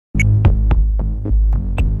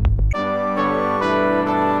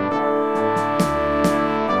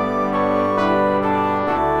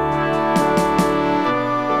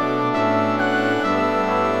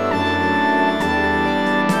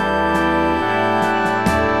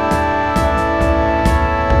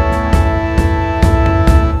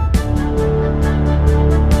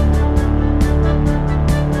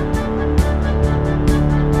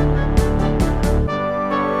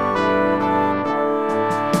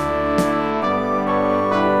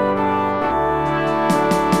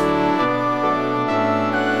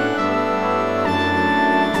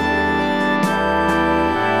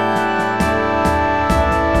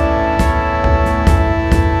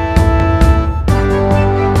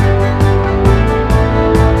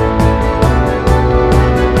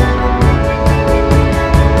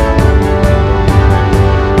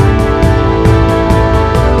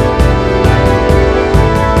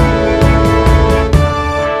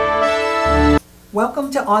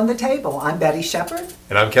Welcome to On the Table. I'm Betty Shepard.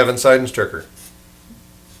 And I'm Kevin Seidenstricker.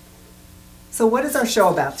 So what is our show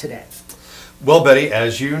about today? Well, Betty,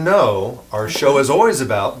 as you know, our show is always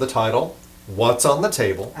about the title, What's on the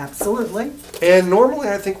Table? Absolutely. And normally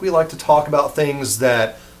I think we like to talk about things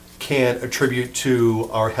that can attribute to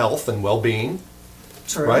our health and well-being,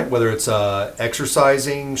 True. right? Whether it's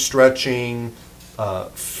exercising, stretching,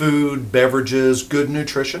 food, beverages, good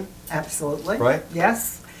nutrition. Absolutely. Right?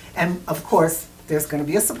 Yes. And of course, there's going to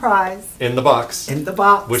be a surprise In the box. in the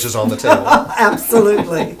box. Which is on the table.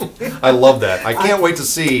 Absolutely. I love that. I can't wait to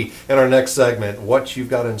see in our next segment what you've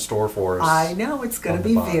got in store for us. I know it's going On to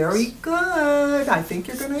the be box. very good. I think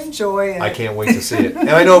you're going to enjoy it. I can't wait to see it. And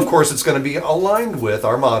I know, of course, it's going to be aligned with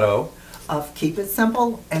our motto, Of keep it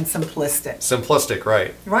simple and simplistic. simplistic,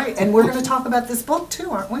 right? Right. And we're going to talk about this book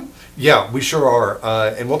too, aren't we? Yeah, we sure are.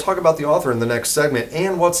 And we'll talk about the author in the next segment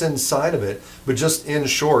and what's inside of it. But just in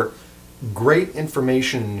short, great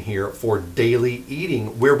information here for daily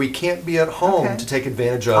eating where we can't be at home Okay. to take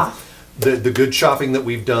advantage of the good shopping that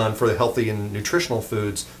we've done for the healthy and nutritional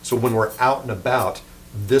foods. So when we're out and about,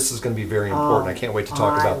 this is going to be very important. I can't wait to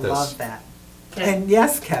talk about this. I love that. And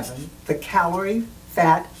yes, Kevin, the calorie,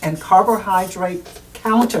 fat, and carbohydrate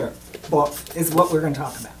counter book is what we're going to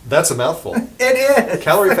talk about. That's a mouthful. It is.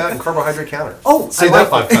 Calorie, fat, and carbohydrate counter. Oh, say I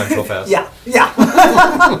that like 5 it. times real fast. Yeah.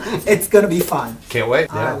 It's going to be fun. Can't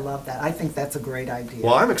wait. I Yeah. love that. I think that's a great idea.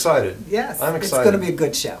 Well, I'm excited. Yes, I'm it's excited. going to be a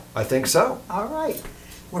good show. I think so. All right.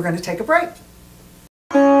 We're going to take a break.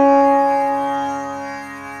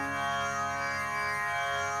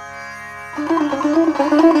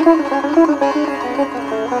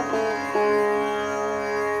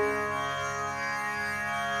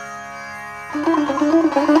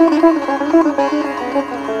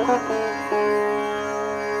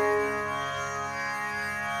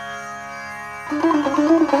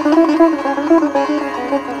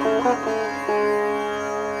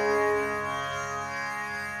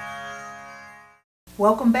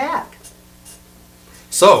 Welcome back.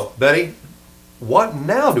 So, Betty, what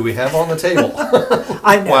now do we have on the table?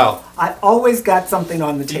 I know. Wow. I always got something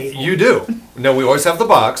on the table. You do. No, we always have the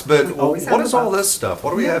box, but We always have what the is all box. this stuff?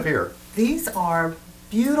 What do we Yeah. have here? These are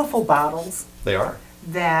beautiful bottles They are.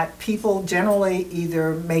 that people generally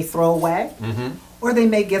either may throw away Mm-hmm. or they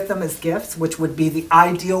may get them as gifts, which would be the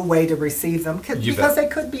ideal way to receive them You because bet. they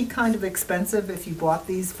could be kind of expensive if you bought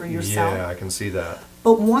these for yourself. Yeah, I can see that.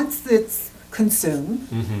 But once it's consumed,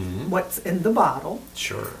 Mm-hmm. what's in the bottle,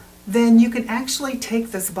 Sure. then you can actually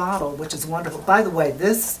take this bottle, which is wonderful. By the way,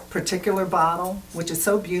 this particular bottle, which is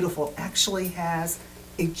so beautiful, actually has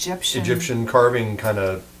Egyptian carving kind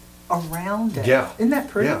of. around it. Yeah. Isn't that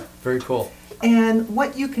pretty? Yeah, very cool. And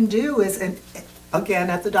what you can do is, and again,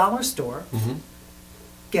 at the dollar store, Mm-hmm.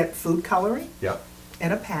 get food coloring Yeah,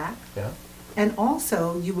 in a pack, yeah. and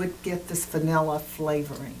also you would get this vanilla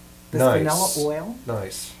flavoring, this Nice. vanilla oil,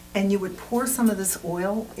 Nice. and you would pour some of this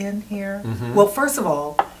oil in here. Mhm. Well, first of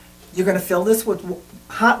all, you're going to fill this with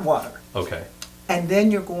hot water, Okay. and then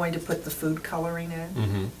you're going to put the food coloring in,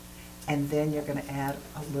 Mm-hmm. and then you're going to add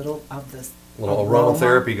a little of this A little aroma.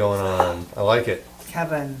 aromatherapy going on. I like it.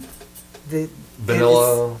 Kevin, the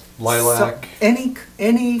Vanilla, it is lilac. so-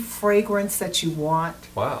 any fragrance that you want,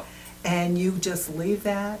 Wow. and you just leave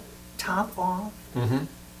that top off, Mm-hmm.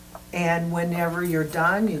 and whenever you're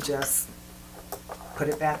done, you just put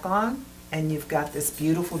it back on, and you've got this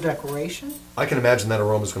beautiful decoration. I can imagine that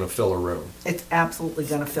aroma is going to fill a room It's absolutely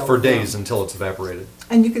going to fill for the room. days until it's evaporated.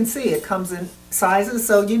 And you can see it comes in sizes.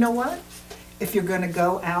 So you know what? If you're going to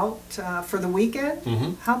go out for the weekend,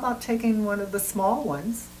 Mhm. how about taking one of the small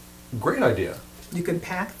ones? Great idea. You can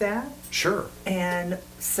pack that Sure. and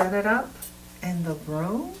set it up in the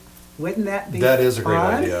room. Wouldn't that be That is a great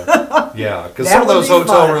fun? idea. Yeah, because That some of would those be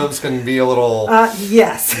hotel fun. rooms can be a little.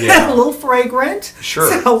 Yes, Yeah. a little fragrant. Sure.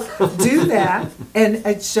 So do that, and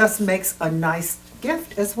it just makes a nice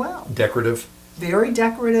gift as well. Decorative. Very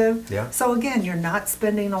decorative. Yeah. So again, you're not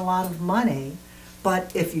spending a lot of money, but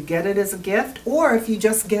if you get it as a gift, or if you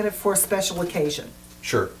just get it for a special occasion,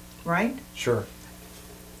 Sure. right? Sure.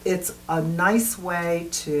 It's a nice way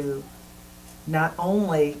to not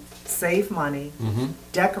only save money, Mm-hmm.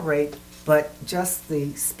 decorate, but just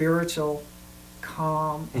the spiritual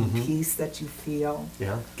calm and Mhm. peace that you feel.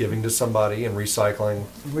 Yeah. Giving to somebody and recycling.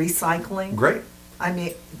 Recycling. Great. I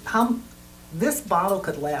mean, this bottle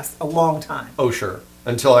could last a long time. Oh, sure.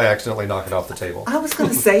 Until I accidentally knock it off the table. I was going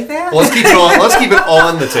to say that. Well, let's keep it on. Let's keep it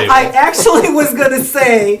on the table. I actually was going to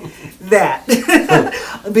say that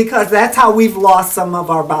because that's how we've lost some of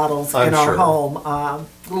our bottles I'm in our sure. home.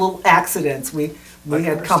 Little accidents. We I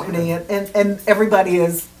had can company and everybody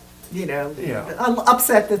is, Yeah.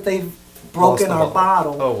 upset that they've broken the our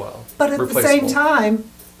bottle. Oh, well. But at the same Replaceable. time,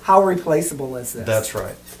 how replaceable is this? That's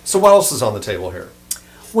right. So what else is on the table here?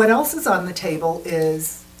 What else is on the table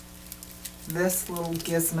is this little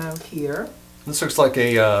gizmo here. This looks like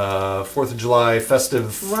a 4th of July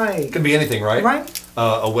festive. Right. Could be anything, right? Right.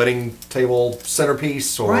 A wedding table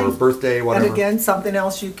centerpiece or Right. birthday, whatever. And again, something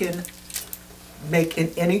else you can make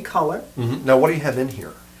in any color. Mhm. Now, what do you have in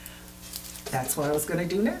here? That's what I was going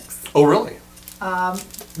to do next. Oh, really?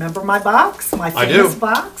 Remember my box? My I famous do.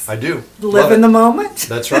 box? I do. Live Love in it. the moment.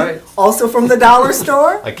 That's right. Also from the dollar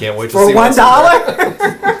store. I can't wait to For see what's in there.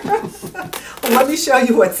 $1. Well, let me show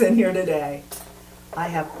you what's in here today. I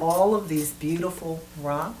have all of these beautiful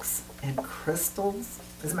rocks and crystals.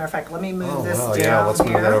 As a matter of fact, let me move Oh, this wow. down Yeah, let's move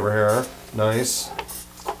here. that over here. Nice.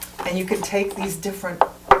 And you can take these different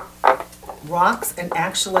rocks and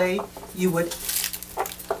actually you would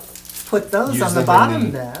put those Use on the them bottom in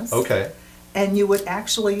of this. Okay. And you would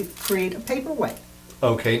actually create a paperweight.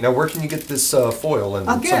 Okay. Now, where can you get this foil and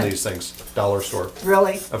some Again. of these things? Dollar store.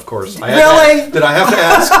 Really? Of course. Really? Did I have to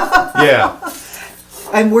ask? Yeah.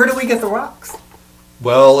 And where do we get the rocks?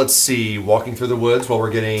 Well, let's see. Walking through the woods while we're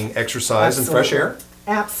getting exercise and fresh air.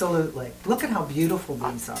 Absolutely. Look at how beautiful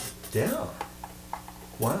these are. Yeah.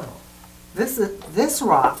 Wow. This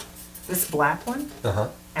rock, this black one, Uh-huh.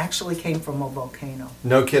 actually came from a volcano.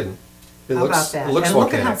 No kidding. It How looks, about that? It looks and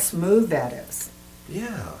look at how volcanic. smooth that is. Yeah.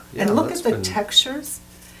 And look that's at the been, textures.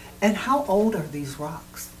 And how old are these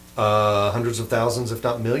rocks? hundreds of thousands, if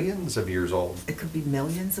not millions of years old. It could be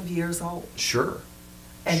millions of years old. Sure.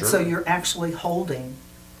 And Sure. so you're actually holding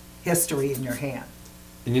history in your hand.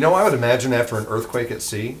 And you know, I would imagine after an earthquake at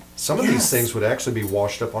sea, some of these Yes. things would actually be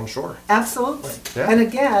washed up on shore. Absolutely. Yeah. And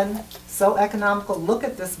again, so economical. Look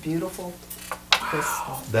at this beautiful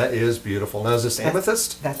crystal. That is beautiful. Now, is this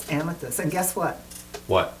amethyst? That's amethyst. And guess what?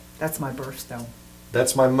 What? That's my birthstone.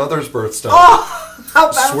 That's my mother's birthstone. Oh, how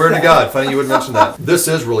about Swear that? to God, funny you would mention that. This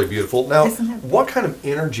is really beautiful. Now, Isn't it? what kind of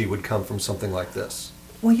energy would come from something like this?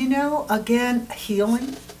 Well, you know, again,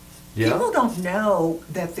 healing. Yeah? People don't know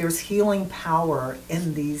that there's healing power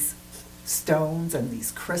in these stones and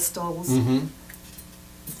these crystals. Mm-hmm.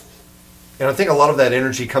 And I think a lot of that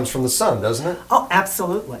energy comes from the sun, doesn't it? Oh,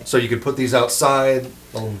 absolutely. So you could put these outside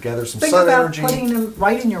and gather some Think sun about energy. putting them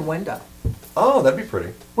right in your window. Oh, that'd be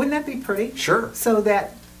pretty. Wouldn't that be pretty? Sure. So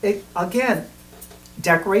that it, again,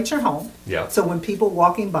 decorates your home. Yeah. So when people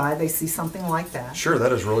walking by, they see something like that. Sure,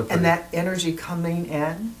 that is really pretty. And that energy coming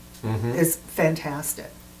in Mhm. is fantastic.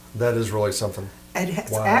 That is really something. And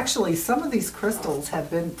it's Wow. actually, some of these crystals have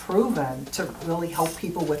been proven to really help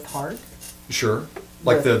people with heart. Sure.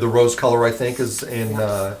 Like With- the rose color, I think, is in,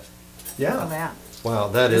 Yeah. yeah. Look at that. Wow,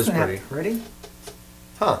 that is Isn't pretty. that pretty?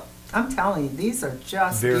 Huh. I'm telling you, these are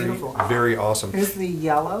just Very, beautiful. very awesome. Here's the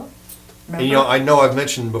yellow. And you know, I know I've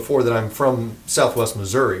mentioned before that I'm from Southwest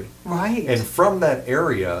Missouri. Right. And from that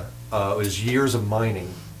area is years of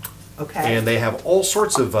mining. Okay. And they have all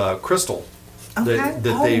sorts of crystal Okay.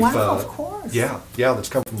 that Oh, they've. wow, of course. Yeah, that's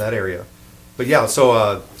come from that area. But yeah,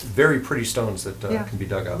 so very pretty stones that Yeah. can be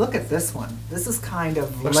dug up. Look at this one. This is kind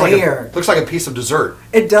of looks layered. looks like a piece of dessert.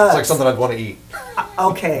 It does. It's like something I'd want to eat.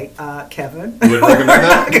 Okay, Kevin. You would recommend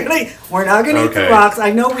that? We're not gonna eat the Okay. rocks.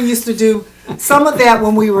 I know we used to do some of that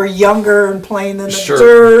when we were younger and playing in the Sure.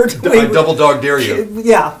 dirt. I double dog dare you.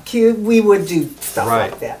 Yeah, we would do stuff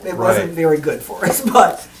Right, like that. It right. wasn't very good for us,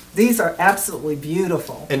 but these are absolutely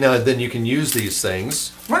beautiful. And now then you can use these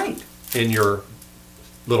things Right, in your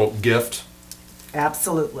little gift.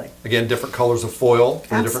 absolutely. Again, different colors of foil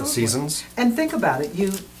for the different Absolutely. seasons. And think about it.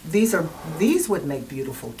 These would make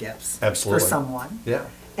beautiful gifts Absolutely. for someone. Yeah,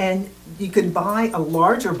 And you can buy a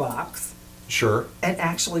larger box sure. and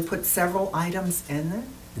actually put several items in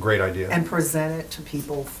it Great idea. and present it to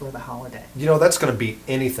people for the holiday. You know, that's going to beat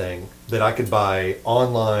anything that I could buy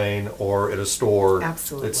online or at a store.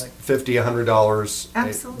 Absolutely. It's $50, $100.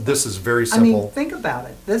 Absolutely. This is very I mean, simple. think about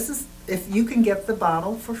it. This is, if you can get the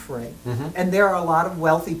bottle for free, Mhm. and there are a lot of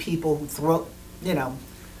wealthy people who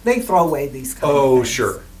they throw away these kind of Oh, things.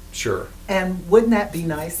 sure. And wouldn't that be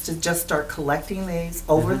nice to just start collecting these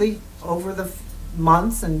over Mm-hmm. the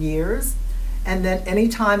months and years? And then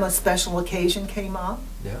anytime a special occasion came up,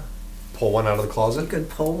 Yeah. Pull one out of the you closet, could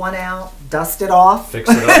pull one out, dust it off. fix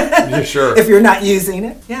it up. Yeah, sure. If you're not using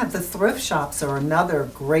it. Yeah, the thrift shops are another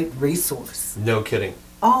great resource. No kidding.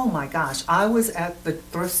 Oh my gosh, I was at the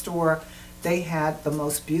thrift store. They had the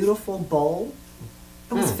most beautiful bowl.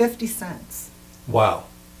 It was 50 cents. Wow.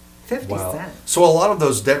 50 Wow. cents. So a lot of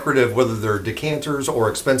those decorative, whether they're decanters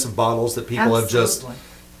or expensive bottles that people have just,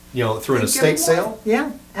 Absolutely. through an They give estate them away. sale,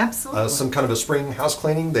 Yeah, absolutely. some kind of a spring house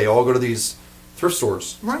cleaning, they all go to these thrift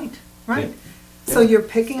stores. Right, right. Yeah. So you're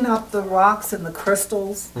picking up the rocks and the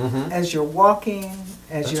crystals as you're walking,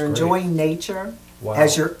 as That's you're great. enjoying nature, Wow.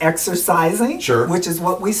 as you're exercising, Sure. which is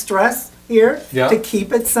what we stress here, Yeah. to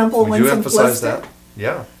keep it simple We and do simplistic. emphasize that.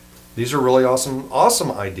 Yeah. These are really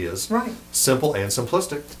awesome ideas. Right. Simple and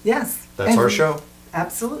simplistic. Yes. That's And our show.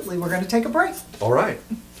 Absolutely. We're going to take a break. All right.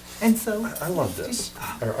 And so, I love this.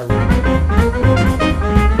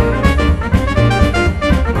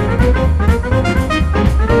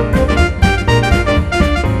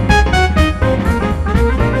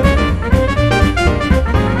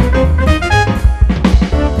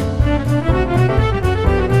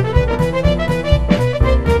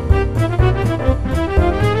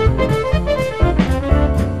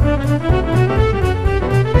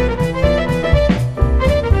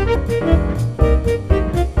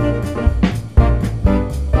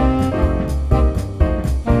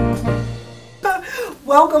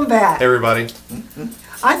 welcome back. Hey, everybody.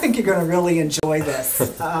 I think you're going to really enjoy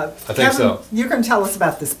this. I think so. You're going to tell us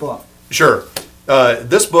about this book. Sure.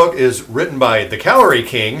 This book is written by the Calorie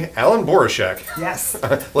King, Alan Borashek. Yes.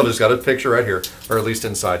 Look, it's got a picture right here, or at least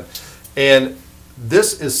inside. And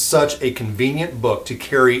this is such a convenient book to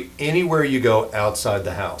carry anywhere you go outside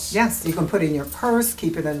the house. Yes, you can put it in your purse,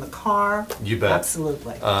 keep it in the car. You bet.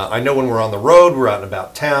 Absolutely. I know when we're on the road, we're out and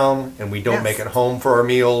about town, and we don't Yes. make it home for our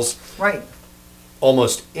meals. Right.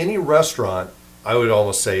 Almost any restaurant, I would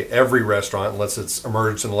almost say every restaurant, unless it's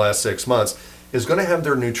emerged in the last 6 months, is going to have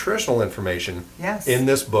their nutritional information Yes. in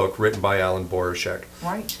this book written by Alan Borashek.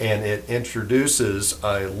 Right. And it introduces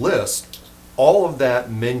a list, all of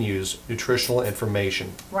that menu's nutritional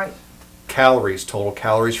information. Right. Calories, total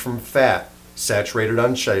calories from fat, saturated,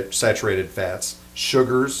 unsaturated fats,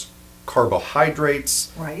 sugars,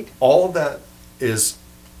 carbohydrates. Right. All of that is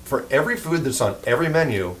for every food that's on every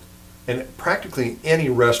menu in practically any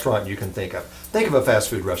restaurant you can think of. Think of a fast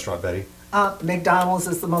food restaurant, Betty. McDonald's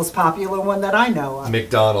is the most popular one that I know of.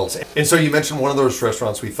 McDonald's. And so you mentioned one of those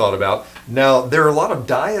restaurants we thought about. Now, there are a lot of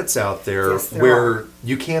diets out there Yes, there where are.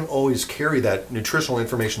 you can't always carry that nutritional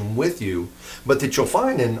information with you, but that you'll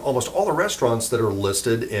find in almost all the restaurants that are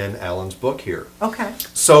listed in Alan's book here. Okay.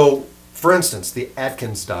 So, for instance, the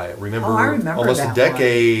Atkins diet. Remember, Oh, I remember almost that a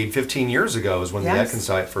decade, 15 years ago is when the Yes. Atkins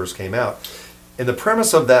diet first came out. And the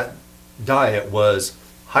premise of that diet was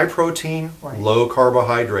high protein, Right. low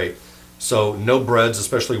carbohydrate. So no breads,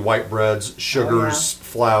 especially white breads, sugars,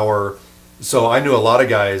 flour. So I knew a lot of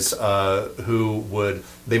guys who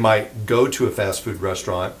they might go to a fast food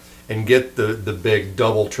restaurant and get the big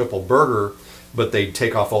double, triple burger, but they'd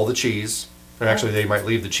take off all the cheese. And actually, they might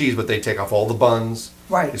leave the cheese, but they'd take off all the buns.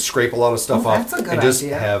 Right. They'd scrape a lot of stuff Oh, off that's a good and just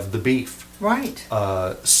idea. have the beef. Right.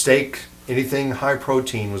 Steak, anything high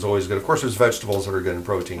protein was always good. Of course, there's vegetables that are good in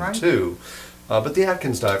protein Right. too. But the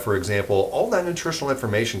Atkins diet, for example, all that nutritional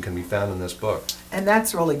information can be found in this book. And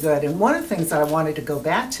that's really good. And one of the things that I wanted to go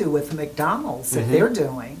back to with McDonald's Mm-hmm. that they're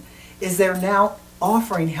doing is they're now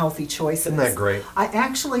offering healthy choices. Isn't that great? I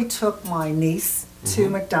actually took my niece to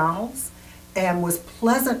Mm-hmm. McDonald's and was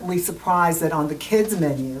pleasantly surprised that on the kids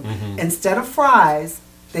menu, Mm-hmm. instead of fries,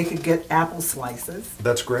 they could get apple slices.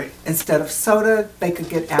 That's great. Instead of soda, they could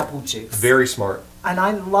get apple juice. Very smart. And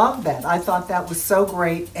I love that. I thought that was so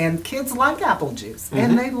great. And kids like apple juice Mm-hmm.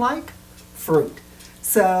 and they like fruit.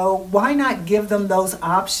 So why not give them those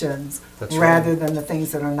options That's rather right. than the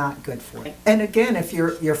things that are not good for you? And again, if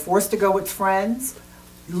you're forced to go with friends,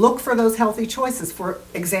 look for those healthy choices. For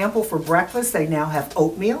example, for breakfast, they now have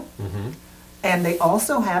oatmeal and they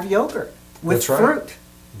also have yogurt with That's right. fruit.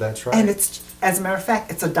 That's right. And it's, as a matter of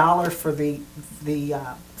fact, it's $1 for the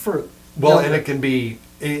fruit. Well, and Yogurt. it can be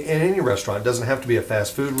in any restaurant. It doesn't have to be a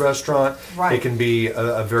fast food restaurant. Right. It can be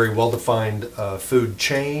a very well-defined food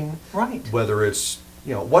chain. Right. Whether it's,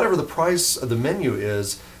 whatever the price of the menu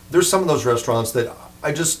is, there's some of those restaurants that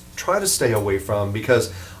I just try to stay away from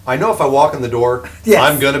because I know if I walk in the door, Yes.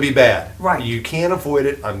 I'm going to be bad. Right. You can't avoid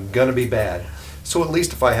it. I'm going to be bad. So at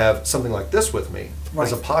least if I have something like this with me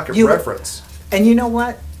as a Right. pocket You- reference. And you know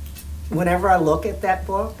what? Whenever I look at that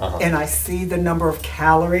book Uh-huh. and I see the number of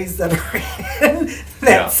calories that are in that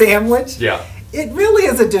Yeah. sandwich, Yeah. it really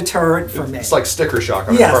is a deterrent for me. It's like sticker shock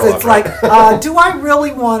on a Yes, car it's lot, like, right? do I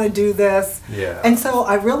really want to do this? Yeah. And so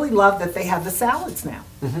I really love that they have the salads now.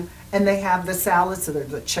 Mm-hmm. And they have the salads that are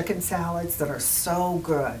the chicken salads that are so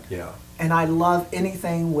good. Yeah. And I love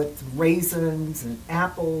anything with raisins and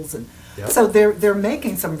apples, and Yep. so they're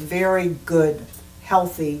making some very good,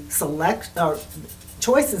 healthy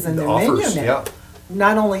choices in The their offers, menu now. yeah.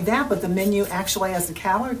 not only that, but the menu actually has the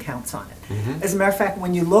calorie counts on it. Mm-hmm. As a matter of fact,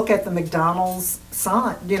 when you look at the McDonald's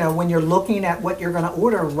sign, when you're looking at what you're going to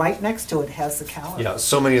order, right next to it has the calories. Yeah,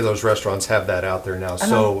 so many of those restaurants have that out there now.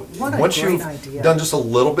 So what a once great you've idea. done just a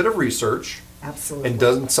little bit of research Absolutely. and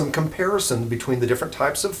done some comparison between the different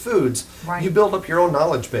types of foods, Right. you build up your own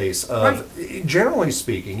knowledge base of, generally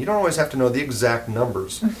speaking, you don't always have to know the exact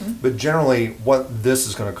numbers, Mm-hmm. but generally what this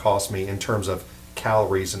is going to cost me in terms of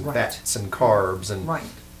calories and Right. fats and carbs. And Right.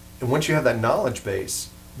 once you have that knowledge base,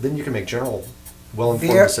 then you can make general,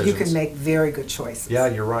 well-informed You decisions. can make very good choices. Yeah,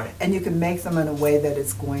 you're right. And you can make them in a way that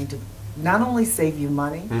is going to not only save you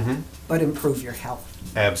money, Mm-hmm. but improve your health.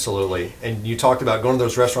 Absolutely. And you talked about going to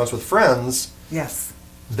those restaurants with friends. Yes.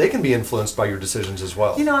 They can be influenced by your decisions as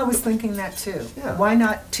well. I was thinking that too. Yeah. Why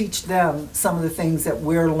not teach them some of the things that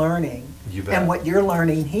we're learning You bet. and what you're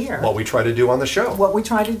learning here? What we try to do on the show. What we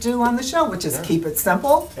try to do on the show, which is Yeah. keep it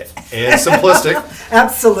simple. And simplistic.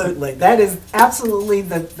 Absolutely. That is absolutely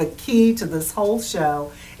the key to this whole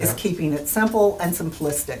show is Yeah. keeping it simple and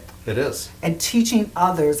simplistic It is. and teaching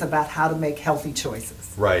others about how to make healthy choices.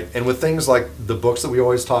 Right. And with things like the books that we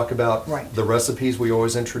always talk about, Right. the recipes we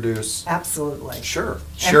always introduce. Absolutely. Sure.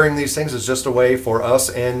 Sharing these things is just a way for us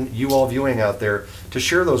and you all viewing out there to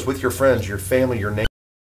share those with your friends, your family, your neighbors.